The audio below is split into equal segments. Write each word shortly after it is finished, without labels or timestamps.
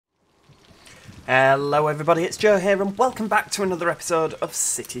Hello everybody, it's Joe here and welcome back to another episode of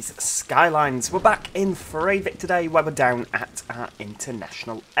Cities Skylines. We're back in Freyvik today where we're down at our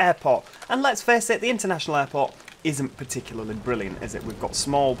international airport. And let's face it, the international airport isn't particularly brilliant, is it? We've got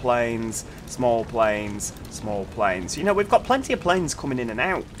small planes, small planes, small planes. You know, we've got plenty of planes coming in and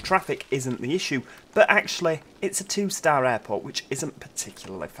out. Traffic isn't the issue, but actually it's a 2-star airport, which isn't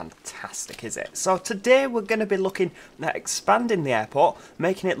particularly fantastic, is it? So today we're going to be looking at expanding the airport,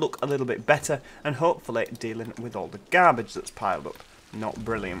 making it look a little bit better, and hopefully dealing with all the garbage that's piled up. Not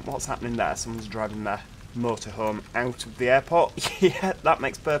brilliant. What's happening there? Someone's driving their motorhome out of the airport. Yeah, that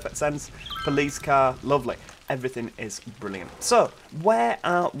makes perfect sense. Police car, lovely. Everything is brilliant. So, where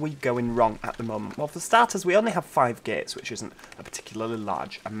are we going wrong at the moment? Well, for starters, we only have 5 gates, which isn't a particularly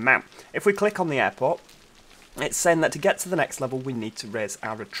large amount. If we click on the airport, it's saying that to get to the next level, we need to raise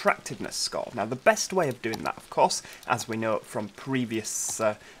our attractiveness score. Now, the best way of doing that, of course, as we know from previous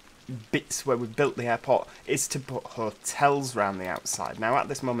bits where we've built the airport, is to put hotels around the outside. Now, at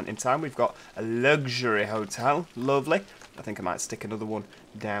this moment in time, we've got a luxury hotel. Lovely. I think I might stick another one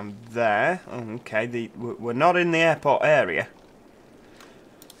down there. Oh, okay, we're not in the airport area.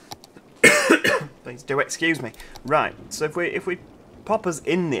 Please do excuse me. Right, so if we pop us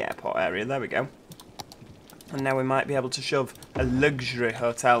in the airport area, there we go. And now we might be able to shove a luxury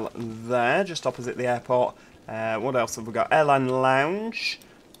hotel there, just opposite the airport. What else have we got? Airline lounge.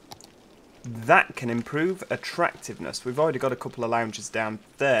 That can improve attractiveness. We've already got a couple of lounges down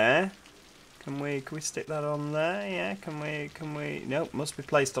there. Can we stick that on there? Yeah, can we? Nope, must be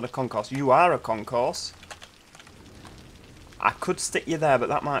placed on a concourse. You are a concourse. I could stick you there, but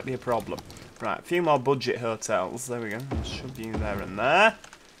that might be a problem. Right, a few more budget hotels. There we go. Shove you there and there.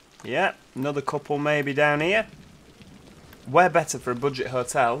 Yeah, another couple maybe down here. Where better for a budget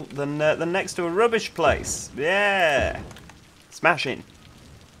hotel than next to a rubbish place? Yeah, smashing.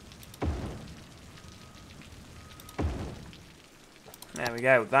 There we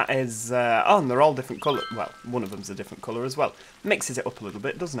go, that is, oh, and they're all different colour. Well, one of them's a different colour as well. Mixes it up a little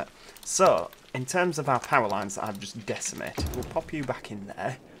bit, doesn't it? So, in terms of our power lines that I've just decimated, we'll pop you back in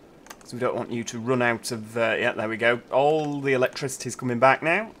there. Because we don't want you to run out of, yeah, there we go. All the electricity's coming back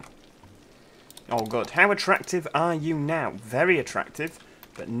now. All good. How attractive are you now? Very attractive,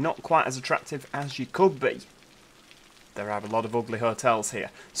 but not quite as attractive as you could be. There are a lot of ugly hotels here.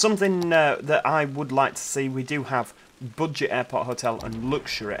 Something that I would like to see, we do have budget airport hotel and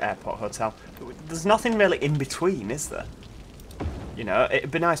luxury airport hotel. But there's nothing really in between, is there? You know,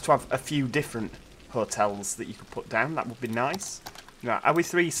 it'd be nice to have a few different hotels that you could put down. That would be nice. Right, are we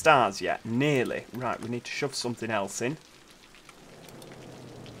 3 stars yet? Nearly. Right, we need to shove something else in.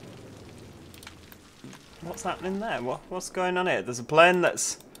 What's happening there? What's going on here? There's a plane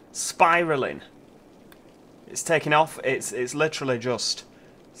that's spiralling. It's taking off. It's literally just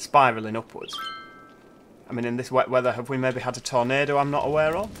spiralling upwards. I mean, in this wet weather, have we maybe had a tornado I'm not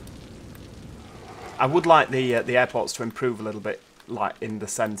aware of? I would like the airports to improve a little bit, like in the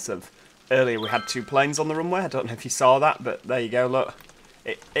sense of earlier we had 2 planes on the runway. I don't know if you saw that, but there you go. Look,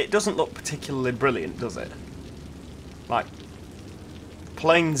 it doesn't look particularly brilliant, does it? Like,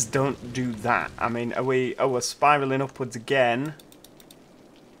 planes don't do that. I mean, we're spiraling upwards again.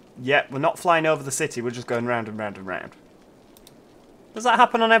 Yep, we're not flying over the city. We're just going round and round and round. Does that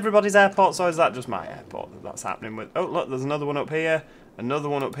happen on everybody's airports, or is that just my airport that that's happening with? Oh, look, there's another one up here, another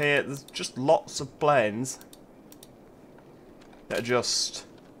one up here. There's just lots of planes that are just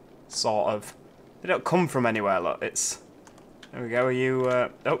sort of... They don't come from anywhere, look. It's... There we go, are you...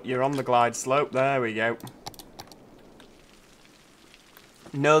 oh, you're on the glide slope. There we go.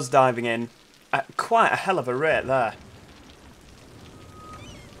 Nose diving in at quite a hell of a rate there.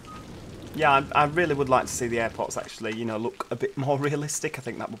 Yeah, I really would like to see the airports actually, you know, look a bit more realistic. I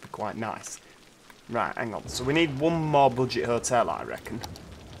think that would be quite nice. Right, hang on. So we need one more budget hotel, I reckon.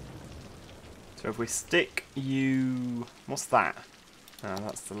 So if we stick you... What's that? Oh,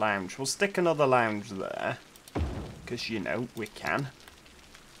 that's the lounge. We'll stick another lounge there. Because, you know, we can.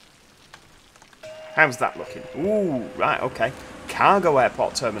 How's that looking? Ooh, right, okay. Cargo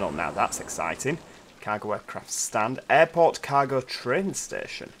airport terminal. Now, that's exciting. Cargo aircraft stand. Airport cargo train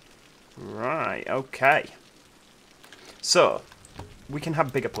station. Right, okay. So, we can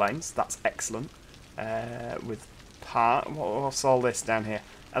have bigger planes. That's excellent. With what's all this down here?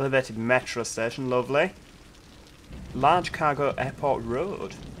 Elevated metro station, lovely. Large cargo airport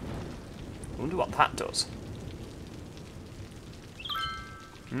road. I wonder what that does.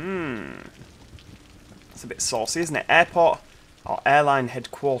 It's a bit saucy, isn't it? Airport or airline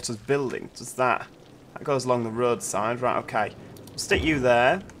headquarters building. Does that goes along the roadside, right? Okay. We'll stick you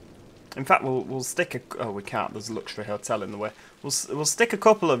there. In fact, we'll stick a... Oh, we can't. There's a luxury hotel in the way. We'll stick a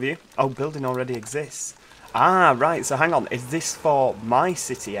couple of you. Oh, building already exists. Ah, right. So hang on. Is this for my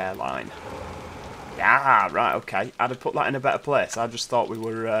city airline? Yeah, right. Okay. I'd have put that in a better place. I just thought we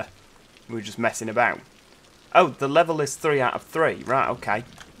were just messing about. Oh, the level is 3 out of 3. Right. Okay.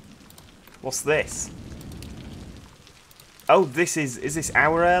 What's this? Oh, this is this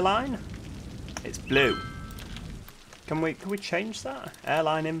our airline? It's blue. Can we change that?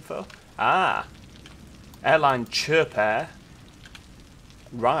 Airline info. Ah. Airline chirp air.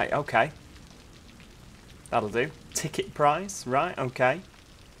 Right, okay. That'll do. Ticket price. Right, okay.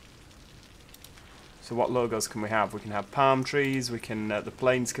 So what logos can we have? We can have palm trees. We can... the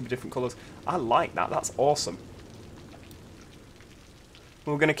planes can be different colours. I like that. That's awesome.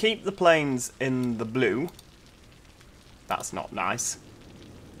 We're going to keep the planes in the blue. That's not nice.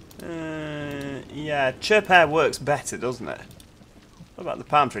 Yeah, chirp air works better, doesn't it? What about the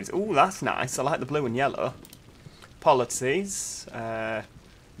palm trees? Ooh, that's nice. I like the blue and yellow. Policies.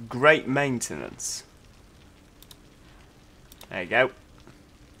 Great maintenance. There you go.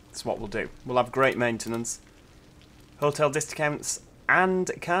 That's what we'll do. We'll have great maintenance, hotel discounts, and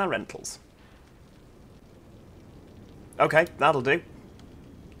car rentals. Okay, that'll do.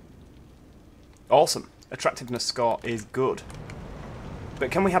 Awesome. Attractiveness score is good. But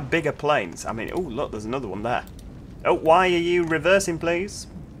can we have bigger planes? I mean, oh, look, there's another one there. Oh, why are you reversing, please?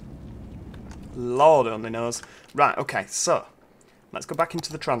 Lord only knows. Right, okay, so let's go back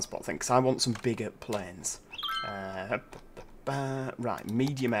into the transport thing, because I want some bigger planes. Right,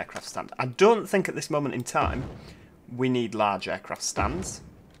 medium aircraft stand. I don't think at this moment in time we need large aircraft stands.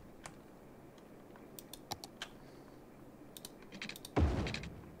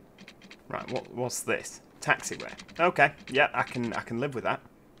 Right, what's this? Taxiway. Okay, yeah, I can live with that.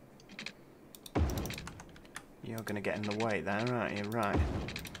 You're going to get in the way there, aren't you? Right.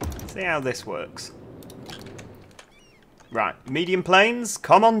 See how this works. Right, medium planes,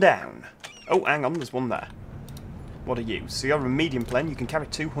 come on down. Oh, hang on, there's one there. What are you? So you're a medium plane, you can carry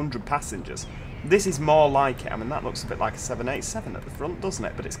 200 passengers. This is more like it. I mean, that looks a bit like a 787 at the front, doesn't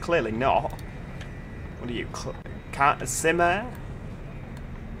it? But it's clearly not. What are you? Sim Air?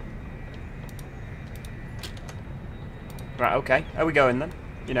 Right, okay. Are we going then?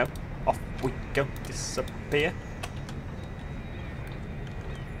 You know, off we go. Disappear.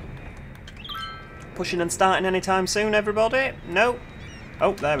 Pushing and starting anytime soon, everybody? No?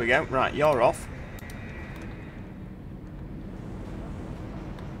 Oh, there we go. Right, you're off.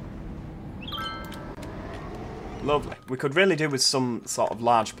 Lovely. We could really do with some sort of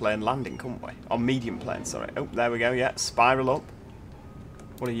large plane landing, couldn't we? Or medium plane, sorry. Oh, there we go, yeah. Spiral up.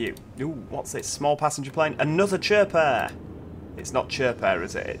 What are you? Ooh, what's this? Small passenger plane? Another chirp air! It's not chirp air,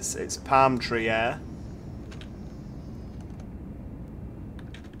 is it? It's palm tree air.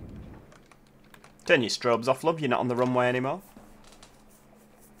 Turn your strobes off, love. You're not on the runway anymore.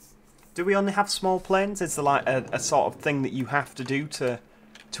 Do we only have small planes? Is there like a sort of thing that you have to do to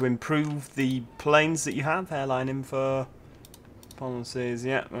improve the planes that you have? Airline info, policies,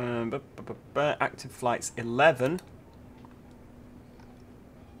 yeah. Active flights 11.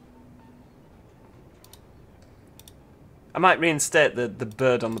 I might reinstate the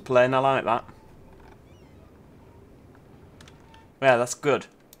bird on the plane. I like that. Yeah, that's good.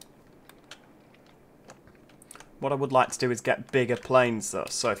 What I would like to do is get bigger planes though.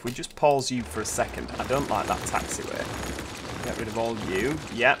 So if we just pause you for a second. I don't like that taxiway. Get rid of all you.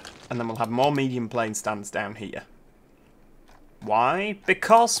 Yep. And then we'll have more medium plane stands down here. Why?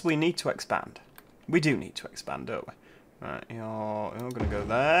 Because we need to expand. We do need to expand, don't we? Right, you're going to go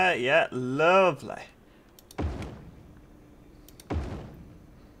there. Yeah, lovely.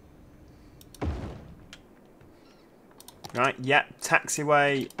 Right, yeah,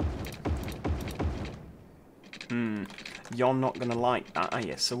 taxiway. You're not going to like that, are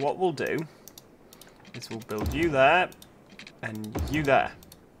you? So what we'll do is we'll build you there and you there.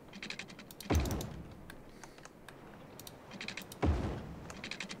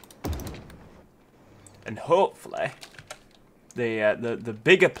 And hopefully the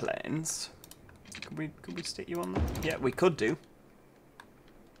bigger planes. Could we stick you on there? Yeah, we could do.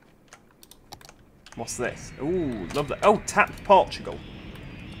 What's this? Ooh, lovely. Oh, tap Portugal.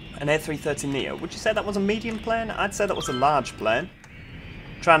 An A330neo. Would you say that was a medium plane? I'd say that was a large plane.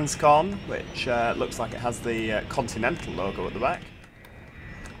 Transcon, which looks like it has the Continental logo at the back.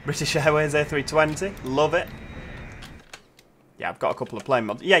 British Airways A320. Love it. Yeah, I've got a couple of plane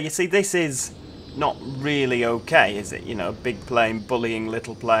mods. Yeah, you see, this is not really okay, is it? You know, big plane bullying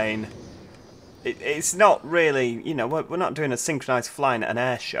little plane. It's not really, you know, we're not doing a synchronised flying at an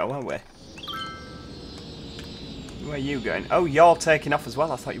air show, are we? Where are you going? Oh, you're taking off as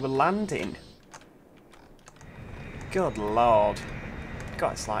well. I thought you were landing. Good lord.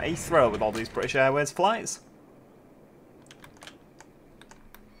 God, it's like Heathrow with all these British Airways flights.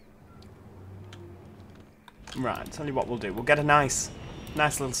 Right, tell you what we'll do. We'll get a nice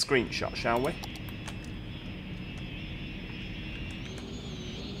little screenshot, shall we?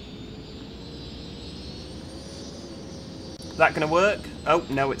 Is that going to work? Oh,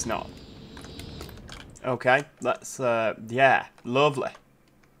 no, it's not. Okay, let's, yeah, lovely.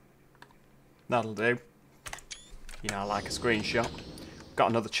 That'll do. Yeah, I like a screenshot.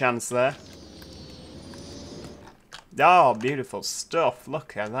 Got another chance there. Oh, beautiful stuff.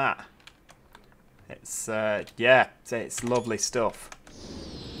 Look at that. It's, yeah, it's lovely stuff.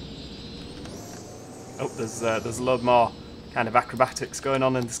 Oh, there's a lot more kind of acrobatics going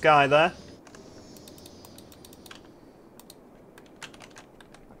on in the sky there.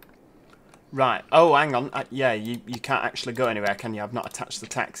 Right. Oh, hang on. Yeah, you can't actually go anywhere, can you? I've not attached the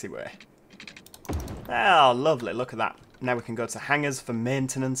taxiway. Oh, lovely. Look at that. Now we can go to hangars for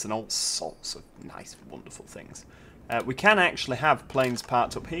maintenance and all sorts of nice, wonderful things. We can actually have planes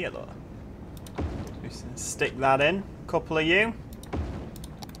parked up here, though. Stick that in. Couple of you.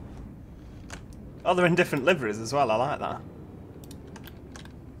 Oh, they're in different liveries as well. I like that.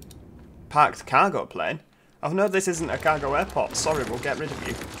 Parked cargo plane. Oh, no, this isn't a cargo airport. Sorry, we'll get rid of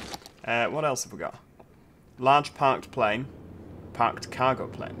you. What else have we got? Large parked plane. Parked cargo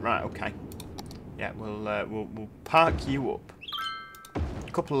plane. Right, okay. Yeah, we'll park you up.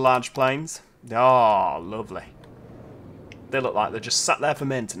 A couple of large planes. Oh, lovely. They look like they're just sat there for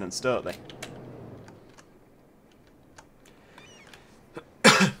maintenance, don't they?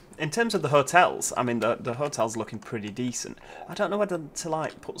 In terms of the hotels, I mean, the hotel's looking pretty decent. I don't know whether to,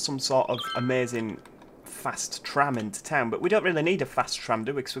 like, put some sort of amazing fast tram into town, but we don't really need a fast tram,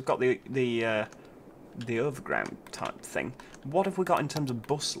 do we? Because we've got the overground type thing. What have we got in terms of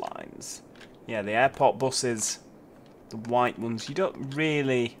bus lines? Yeah, the airport buses, the white ones. You don't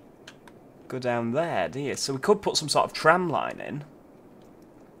really go down there, do you? So we could put some sort of tram line in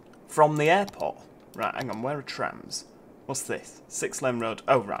from the airport. Right, hang on, where are trams? What's this? 6-lane road.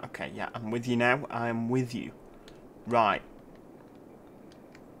 Oh, right, okay, yeah, I'm with you now. I am with you. Right.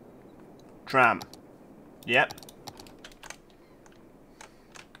 Tram. Yep.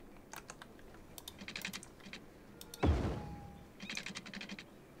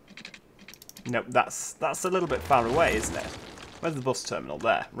 Nope, that's a little bit far away, isn't it? Where's the bus terminal?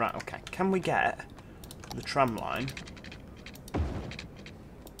 There. Right, okay. Can we get the tram line?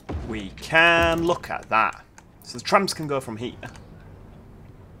 We can. Look at that. So the trams can go from here.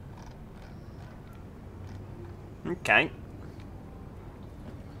 Okay.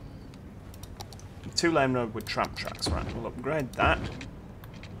 2-lane road with tram tracks. Right, we'll upgrade that.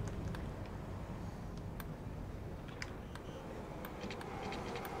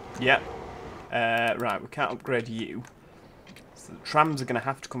 Yep. Right, we can't upgrade you. So the trams are going to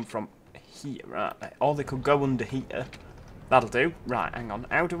have to come from here, right? Or they could go under here. That'll do. Right, hang on.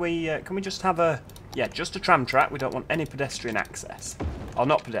 How do we... can we just have a... Yeah, just a tram track. We don't want any pedestrian access. Or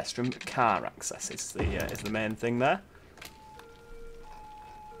not pedestrian, but car access is the main thing there.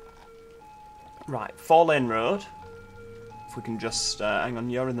 Right, 4-lane road. If we can just... hang on,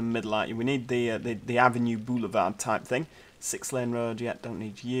 you're in the middle, aren't you? We need the Avenue Boulevard type thing. 6-lane road, yeah, don't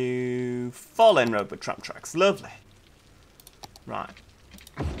need you. 4-lane road with tram tracks. Lovely. Right.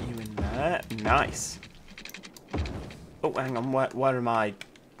 Get you in there. Nice. Oh, hang on. Where am I?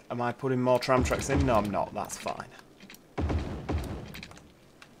 Am I putting more tram tracks in? No, I'm not. That's fine.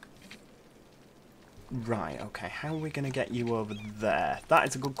 Right, okay. How are we going to get you over there? That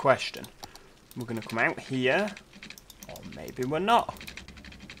is a good question. We're going to come out here. Or maybe we're not.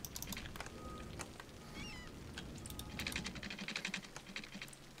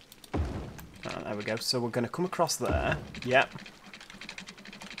 Oh, there we go. So we're going to come across there. Yep.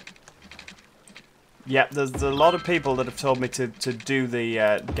 Yep, there's a lot of people that have told me to do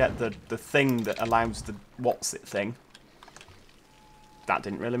the, get the thing that allows the what's-it thing. That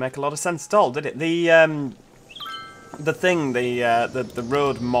didn't really make a lot of sense at all, did it? The thing, the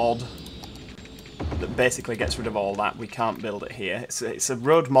road mod that basically gets rid of all that, we can't build it here. It's a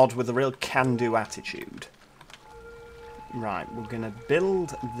road mod with a real can-do attitude. Right, we're going to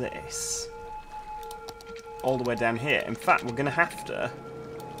build this all the way down here. In fact, we're going to have to...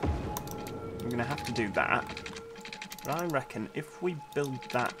 We're going to have to do that. But I reckon if we build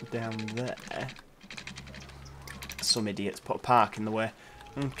that down there... Some idiots put a park in the way.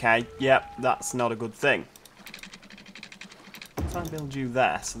 Okay, yep, that's not a good thing. If I build you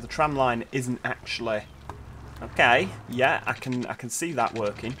there, so the tram line isn't actually... Okay, yeah, I can see that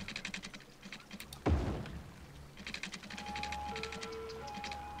working.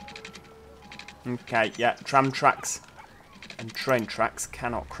 Okay, yeah, tram tracks and train tracks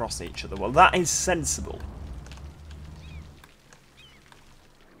cannot cross each other. Well, that is sensible.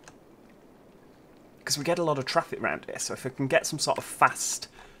 Because we get a lot of traffic around here, so if we can get some sort of fast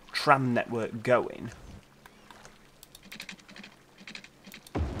tram network going...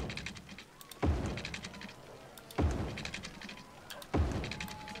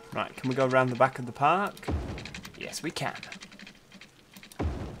 Right, can we go around the back of the park? Yes, we can.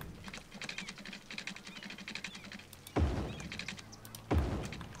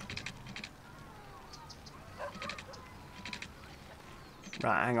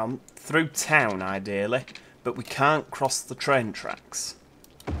 Right, hang on. Through town, ideally, but we can't cross the train tracks.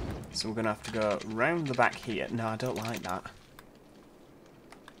 So we're going to have to go round the back here. No, I don't like that.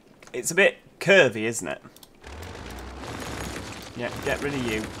 It's a bit curvy, isn't it? Yeah, get rid of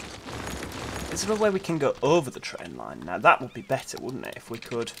you. Is there a way we can go over the train line? Now that would be better, wouldn't it? If we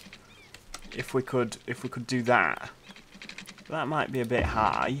could do that. That might be a bit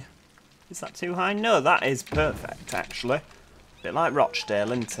high. Is that too high? No, that is perfect, actually. Bit like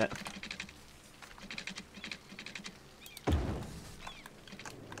Rochdale, isn't it?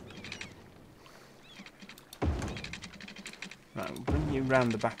 Right, we'll bring you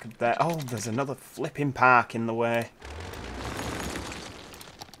round the back of there. Oh, there's another flipping park in the way.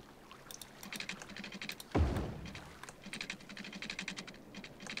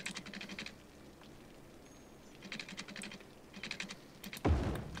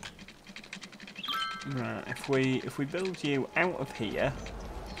 Right, if we build you out of here...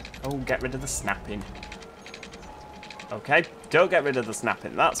 Oh, get rid of the snapping. Okay, don't get rid of the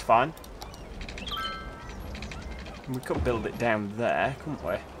snapping, that's fine. We could build it down there, couldn't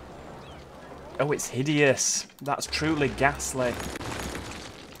we? Oh, it's hideous. That's truly ghastly.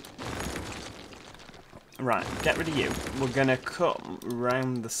 Right, get rid of you. We're going to come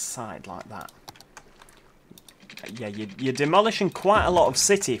round the side like that. Yeah, you're demolishing quite a lot of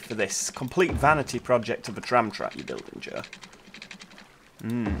city for this complete vanity project of a tram track you're building, Joe.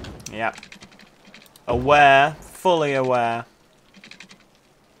 Yeah. Aware, fully aware.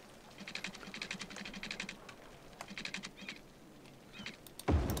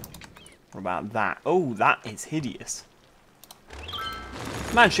 What about that? Oh, that is hideous.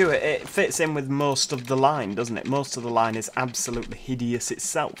 Man, sure, it fits in with most of the line, doesn't it? Most of the line is absolutely hideous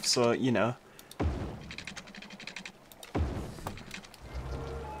itself, so, you know.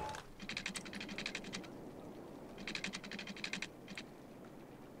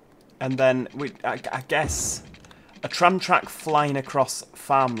 And then, I guess, a tram track flying across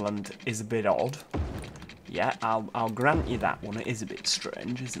farmland is a bit odd. Yeah, I'll grant you that one. It is a bit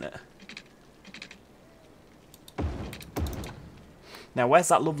strange, isn't it? Now, where's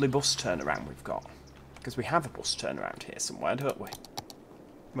that lovely bus turnaround we've got? Because we have a bus turnaround here somewhere, don't we?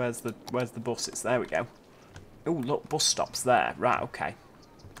 Where's the buses? There we go. Oh, look, bus stops there. Right, okay.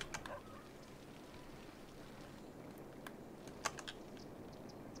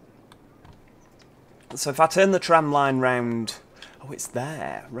 So if I turn the tram line round... Oh, it's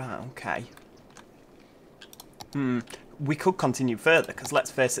there. Right, okay. We could continue further, because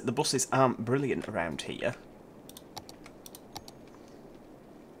let's face it, the buses aren't brilliant around here.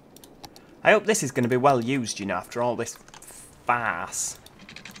 I hope this is going to be well used, you know, after all this farce.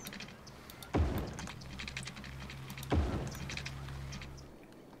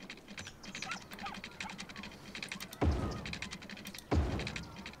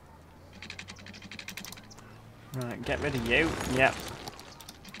 Right, get rid of you. Yep.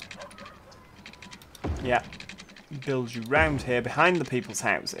 Yep. Build you round here behind the people's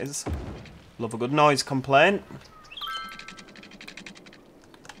houses. Love a good noise complaint.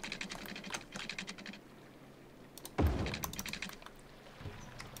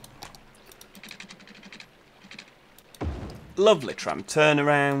 Lovely tram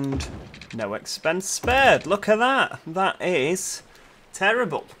turnaround. No expense spared. Look at that. That is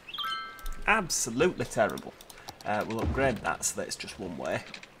terrible. Absolutely terrible. We'll upgrade that so that it's just one way.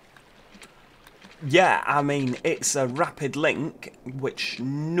 Yeah, I mean, it's a rapid link, which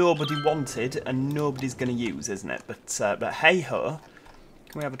nobody wanted and nobody's going to use, isn't it? But hey-ho,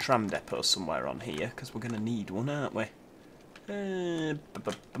 can we have a tram depot somewhere on here? Because we're going to need one, aren't we?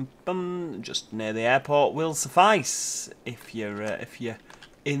 Just near the airport will suffice if you're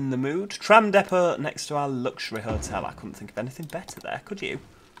in the mood. Tram depot next to our luxury hotel. I couldn't think of anything better there, could you?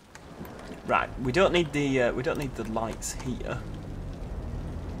 Right, we don't need the lights here.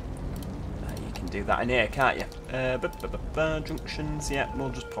 You can do that in here, can't you? Junctions. Yeah, we'll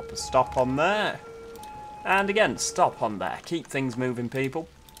just pop a stop on there, and again stop on there. Keep things moving, people.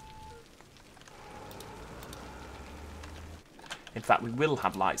 In fact, we will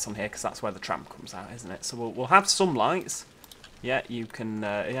have lights on here because that's where the tram comes out, isn't it? So we'll have some lights. Yeah, you can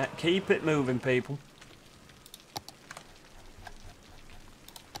yeah, keep it moving, people.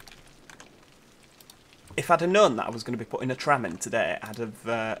 If I'd have known that I was going to be putting a tram in today, I'd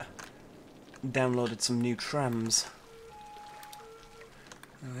have downloaded some new trams.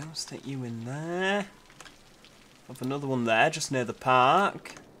 I'll stick you in there. Have another one there, just near the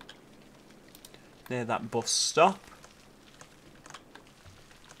park. Near that bus stop.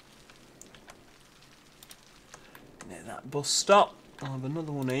 Near that bus stop. I'll have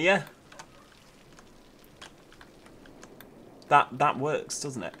another one here. That works,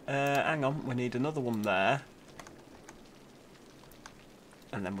 doesn't it? Hang on, we need another one there.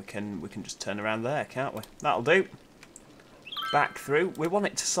 And then we can just turn around there, can't we? That'll do. Back through. We want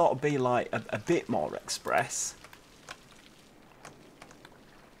it to sort of be like a bit more express.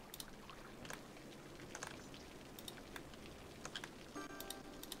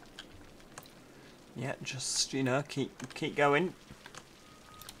 Yeah, just, you know, keep going.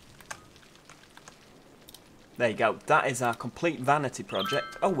 There you go. That is our complete vanity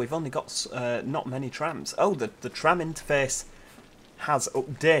project. Oh, we've only got not many trams. Oh, the tram interface has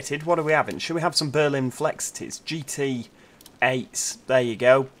updated. What are we having? Should we have some Berlin Flexities? GT8s. There you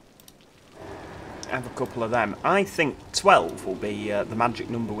go. Have a couple of them. I think 12 will be the magic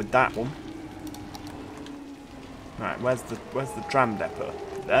number with that one. Right, where's the tram depot?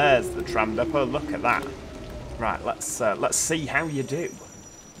 There's the tram depot. Look at that. Right, let's see how you do.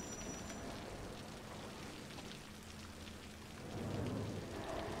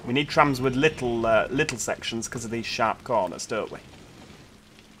 We need trams with little sections because of these sharp corners, don't we?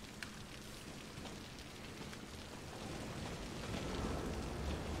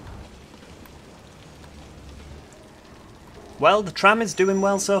 Well, the tram is doing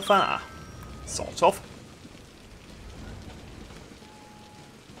well so far. Sort of.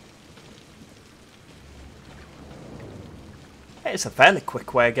 It's a fairly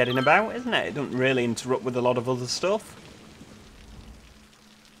quick way of getting about, isn't it? It doesn't really interrupt with a lot of other stuff.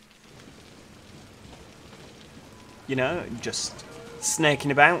 You know, just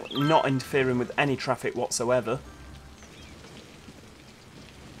snaking about, not interfering with any traffic whatsoever.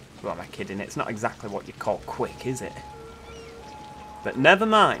 Well, am I kidding? It's not exactly what you call quick, is it? But never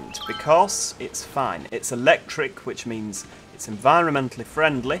mind, because it's fine. It's electric, which means it's environmentally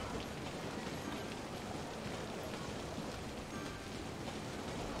friendly.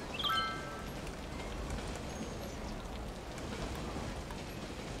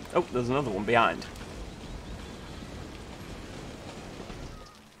 Oh, there's another one behind.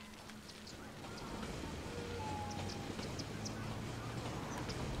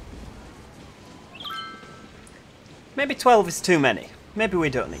 Maybe 12 is too many. Maybe we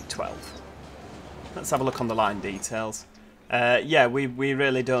don't need 12. Let's have a look on the line details. Yeah, we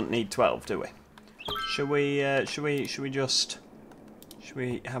really don't need 12, do we? Should we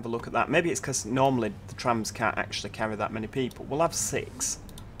have a look at that? Maybe it's because normally the trams can't actually carry that many people. We'll have 6.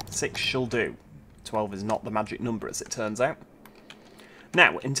 6 shall do. 12 is not the magic number, as it turns out.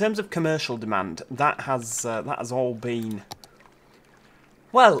 Now, in terms of commercial demand, that has all been...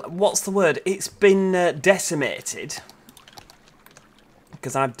 Well, what's the word? It's been decimated.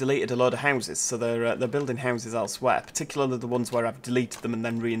 Because I've deleted a load of houses, so they're building houses elsewhere, particularly the ones where I've deleted them and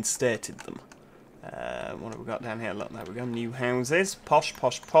then reinstated them. What have we got down here? Look, there we go. New houses. Posh,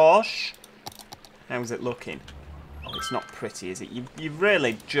 posh, posh. How's it looking? Oh, it's not pretty, is it? You've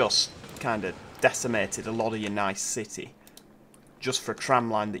really just kind of decimated a lot of your nice city. Just for a tram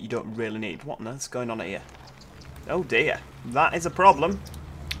line that you don't really need. What on earth's going on here? Oh dear. That is a problem.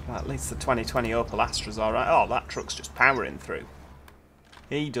 Well, at least the 2020 Opel Astra's alright. Oh, that truck's just powering through.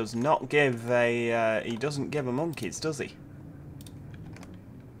 He does not give a... he doesn't give a monkeys, does he?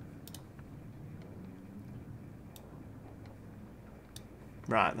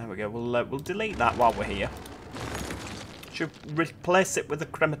 Right, there we go. We'll delete that while we're here. Should replace it with a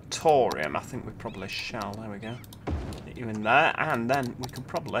crematorium. I think we probably shall. There we go. Get you in there, and then we can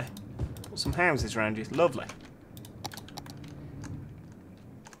probably put some houses around you. Lovely.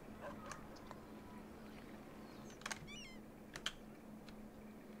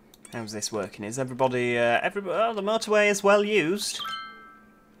 How's this working? Is everybody... oh, the motorway is well used. So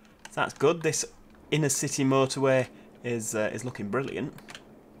that's good. This inner city motorway is looking brilliant.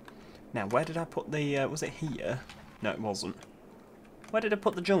 Now, where did I put the... was it here? No, it wasn't. Where did I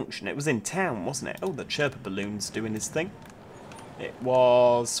put the junction? It was in town, wasn't it? Oh, the chirper balloon's doing his thing. It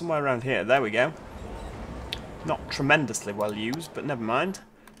was somewhere around here. There we go. Not tremendously well used, but never mind.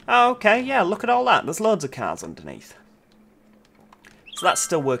 Oh, okay, yeah, look at all that. There's loads of cars underneath. So that's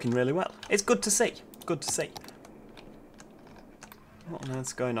still working really well. It's good to see. Good to see. What on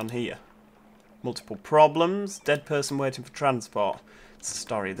earth's going on here? Multiple problems, dead person waiting for transport. It's the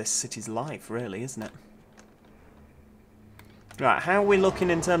story of this city's life, really, isn't it? Right, how are we looking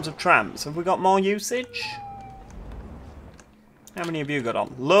in terms of trams? Have we got more usage? How many have you got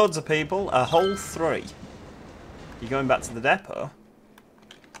on? Loads of people, a whole 3. You going back to the depot?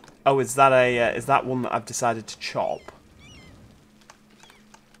 Oh, is that one that I've decided to chop?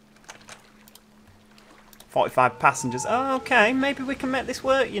 45 passengers. Oh, okay, maybe we can make this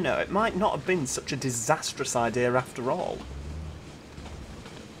work, you know. It might not have been such a disastrous idea after all.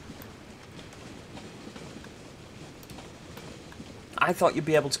 I thought you'd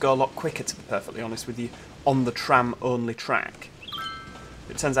be able to go a lot quicker, to be perfectly honest with you, on the tram-only track.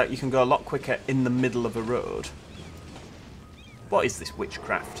 It turns out you can go a lot quicker in the middle of a road. What is this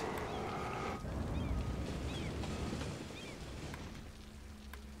witchcraft?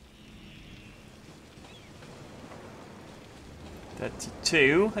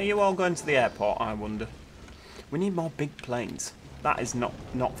 $32. Are you all going to the airport, I wonder? We need more big planes. That is not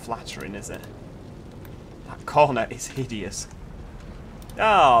flattering, is it? That corner is hideous.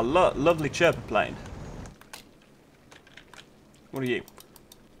 Oh, look, lovely chirper plane. What are you?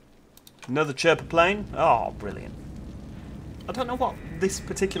 Another chirper plane? Oh, brilliant. I don't know what this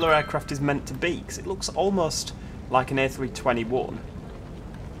particular aircraft is meant to be, because it looks almost like an A321.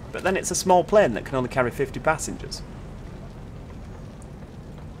 But then it's a small plane that can only carry 50 passengers.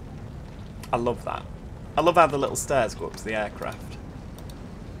 I love that. I love how the little stairs go up to the aircraft.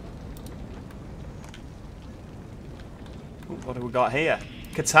 Ooh, what have we got here?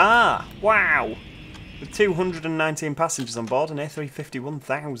 Qatar! Wow! With 219 passengers on board, an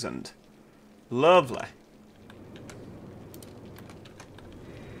A350-1000. Lovely.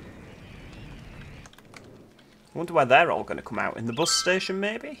 I wonder where they're all going to come out. In the bus station,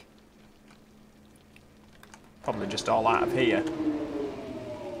 maybe? Probably just all out of here.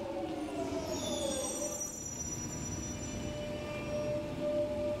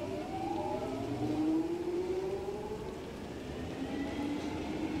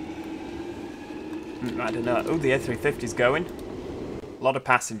 I don't know. Oh, the A350's going. A lot of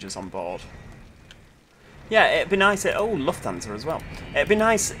passengers on board. Yeah, it'd be nice. Oh, Lufthansa as well. It'd be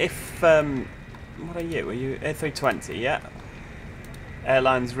nice if. What are you? Are you A320? Yeah.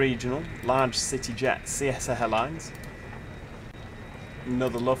 Airlines Regional, large city jets, CS Airlines.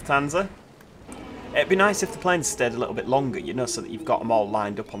 Another Lufthansa. It'd be nice if the planes stayed a little bit longer, you know, so that you've got them all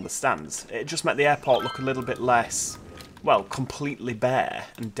lined up on the stands. It'd just make the airport look a little bit less, well, completely bare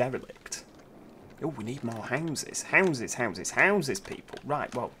and derelict. Oh, we need more houses. Houses, houses, houses, people.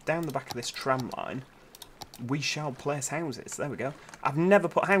 Right, well, down the back of this tram line, we shall place houses. There we go. I've never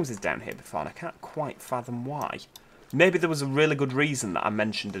put houses down here before, and I can't quite fathom why. Maybe there was a really good reason that I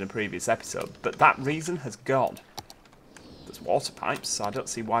mentioned in a previous episode, but that reason has gone. There's water pipes, so I don't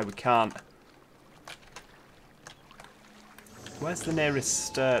see why we can't. Where's the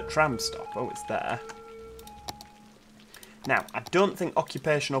nearest tram stop? Oh, it's there. Now, I don't think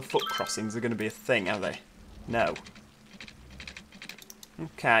occupational foot crossings are going to be a thing, are they? No.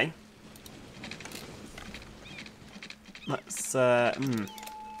 Okay. Let's, Can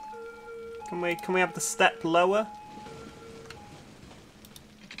we have the step lower?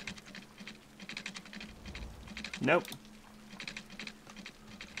 Nope.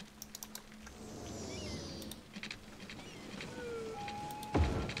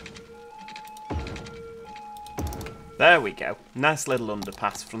 There we go. Nice little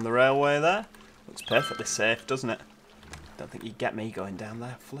underpass from the railway there. Looks perfectly safe, doesn't it? Don't think you'd get me going down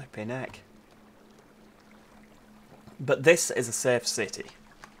there. Flipping heck. But this is a safe city.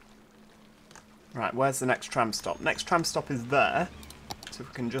 Right, where's the next tram stop? Next tram stop is there. So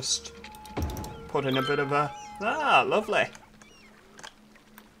we can just put in a bit of a... Ah, lovely.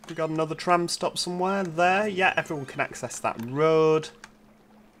 We got another tram stop somewhere there. Yeah, everyone can access that road.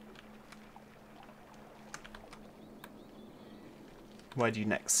 Where do you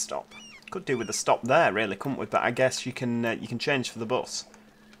next stop? Could do with a stop there, really, couldn't we? But I guess you can change for the bus.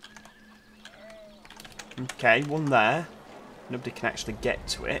 Okay, one there. Nobody can actually get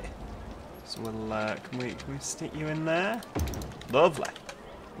to it. So we'll can we stick you in there? Lovely.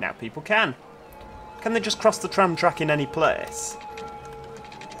 Now people can. Can they just cross the tram track in any place?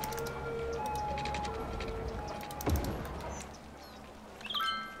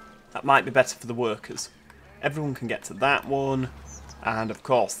 That might be better for the workers. Everyone can get to that one. And of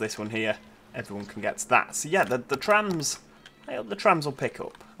course, this one here, everyone can get to that. So yeah, the trams, I hope the trams will pick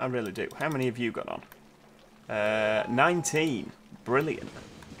up. I really do. How many have you got on? 19. Brilliant.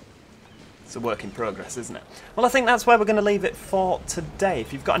 It's a work in progress, isn't it? Well, I think that's where we're going to leave it for today.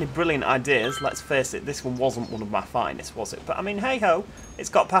 If you've got any brilliant ideas, let's face it, this one wasn't one of my finest, was it? But I mean, hey-ho, it's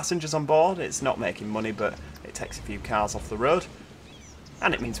got passengers on board, it's not making money, but it takes a few cars off the road.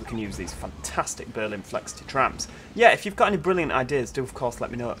 And it means we can use these fantastic Berlin Flexity trams. Yeah, if you've got any brilliant ideas, do of course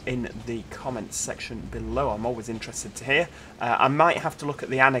let me know in the comments section below. I'm always interested to hear. I might have to look at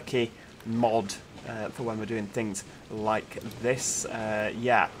the Anarchy mod for when we're doing things like this.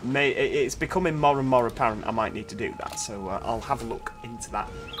 Yeah, it's becoming more and more apparent I might need to do that, so I'll have a look into that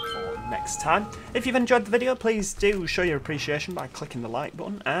for next time. If you've enjoyed the video, please do show your appreciation by clicking the like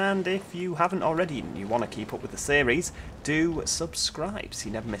button, and if you haven't already and you want to keep up with the series, do subscribe so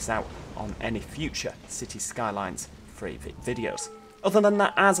you never miss out on any future Cities Skylines Freyvik videos. Other than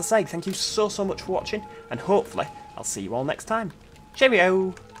that, as I say, thank you so much for watching, and hopefully I'll see you all next time.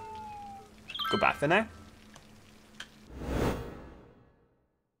 Cheerio! Goodbye for now.